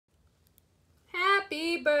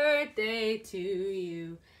Happy birthday to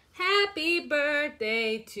you. Happy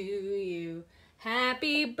birthday to you.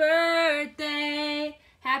 Happy birthday.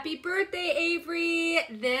 Happy birthday, Avery.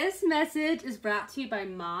 This message is brought to you by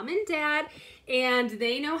Mom and Dad, and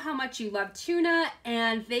they know how much you love tuna,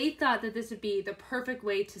 and they thought that this would be the perfect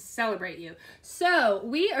way to celebrate you. So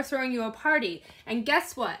we are throwing you a party, and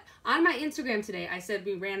guess what? On my Instagram today, I said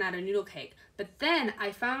we ran out of noodle cake, but then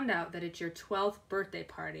I found out that it's your 12th birthday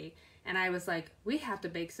party, and I was like, we have to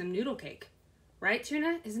bake some noodle cake. Right,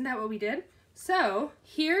 Tuna? Isn't that what we did? So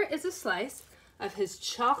here is a slice of his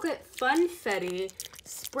chocolate funfetti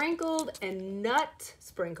sprinkled and nut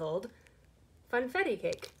sprinkled funfetti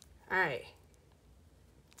cake. All right.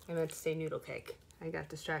 I meant to say noodle cake. I got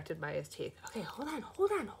distracted by his teeth. Okay, hold on.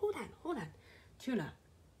 Tuna,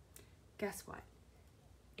 guess what?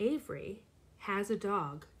 Avery has a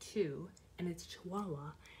dog too, and it's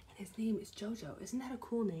Chihuahua, and his name is Jojo. Isn't that a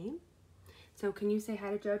cool name? So can you say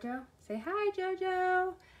hi to Jojo? Say hi,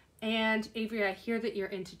 Jojo. And Avery, I hear that you're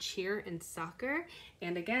into cheer and soccer,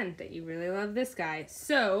 and again, that you really love this guy.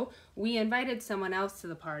 So we invited someone else to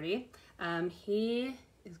the party. He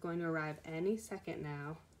is going to arrive any second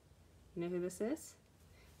now. You know who this is?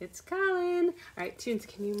 It's Colin. All right, Tunes,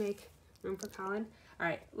 can you make room for Colin? All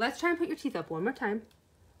right, let's try and put your teeth up one more time.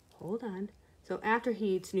 Hold on. So after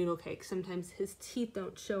he eats noodle cake, sometimes his teeth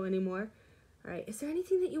don't show anymore. All right, is there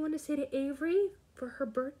anything that you want to say to Avery for her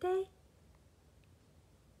birthday?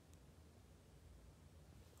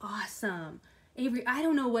 Awesome. Avery, I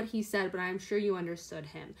don't know what he said, but I'm sure you understood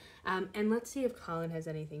him. And let's see if Colin has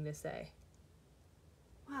anything to say.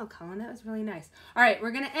 Wow, Colin, that was really nice. All right,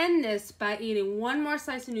 we're going to end this by eating one more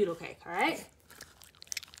slice of noodle cake, all right?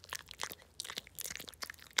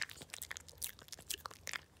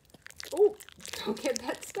 Oh, don't get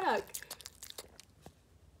that stuck.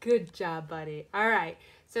 Good job, buddy. All right.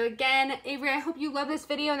 So again, Avery, I hope you love this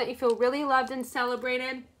video and that you feel really loved and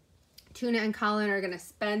celebrated. Tuna and Colin are going to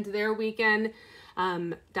spend their weekend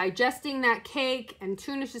digesting that cake, and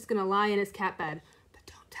Tuna's just going to lie in his cat bed. But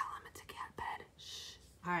don't tell him it's a cat bed. Shh.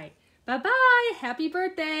 All right. Bye-bye. Happy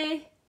birthday.